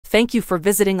Thank you for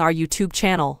visiting our YouTube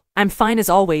channel. I'm fine as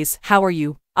always, how are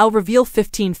you? I'll reveal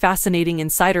 15 fascinating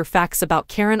insider facts about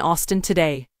Karen Austin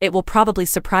today. It will probably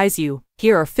surprise you.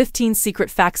 Here are 15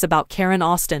 secret facts about Karen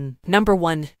Austin. Number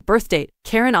 1. Birthdate.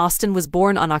 Karen Austin was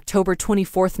born on October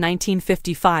 24,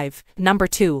 1955. Number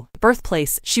 2.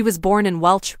 Birthplace. She was born in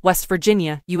Welch, West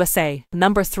Virginia, USA.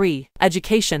 Number 3.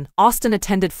 Education. Austin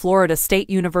attended Florida State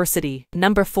University.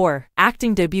 Number 4.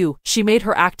 Acting debut. She made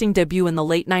her acting debut in the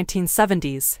late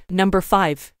 1970s. Number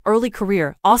 5. Early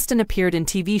career. Austin appeared in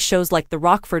TV shows like The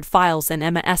Rockford Files and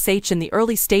Emma S.H. in the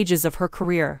early stages of her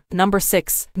career. Number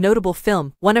 6. Notable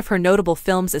film. One of her notable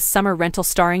films is Summer Rental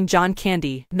starring John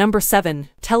Candy. Number 7.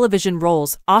 Television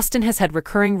roles. Austin has had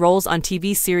recurring roles on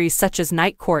TV series such as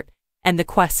Night Court and The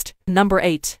Quest. Number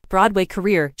 8. Broadway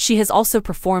career. She has also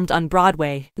performed on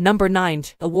Broadway. Number 9.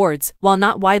 Awards. While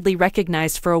not widely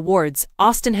recognized for awards,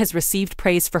 Austin has received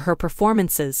praise for her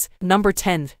performances. Number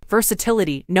 10.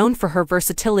 Versatility. Known for her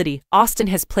versatility, Austin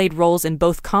has played roles in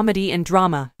both comedy and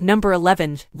drama. Number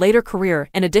 11. Later career.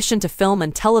 In addition to film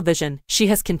and television, she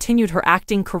has continued her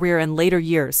acting career in later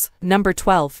years. Number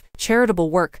 12. Charitable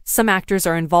work. Some actors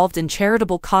are involved in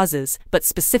charitable causes, but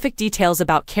specific details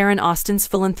about Karen Austin's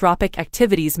philanthropic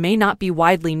activities may not be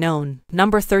widely known.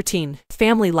 Number 13.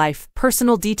 Family life.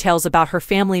 Personal details about her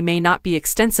family may not be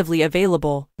extensively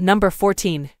available. Number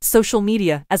 14. Social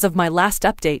media. As of my last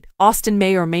update, Austin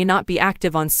may or may not be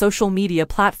active on social media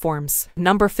platforms.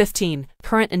 Number 15.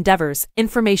 Current endeavors.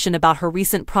 Information about her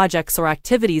recent projects or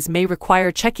activities may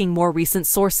require checking more recent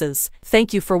sources.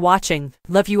 Thank you for watching.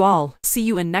 Love you all. See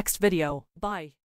you in next video. Bye.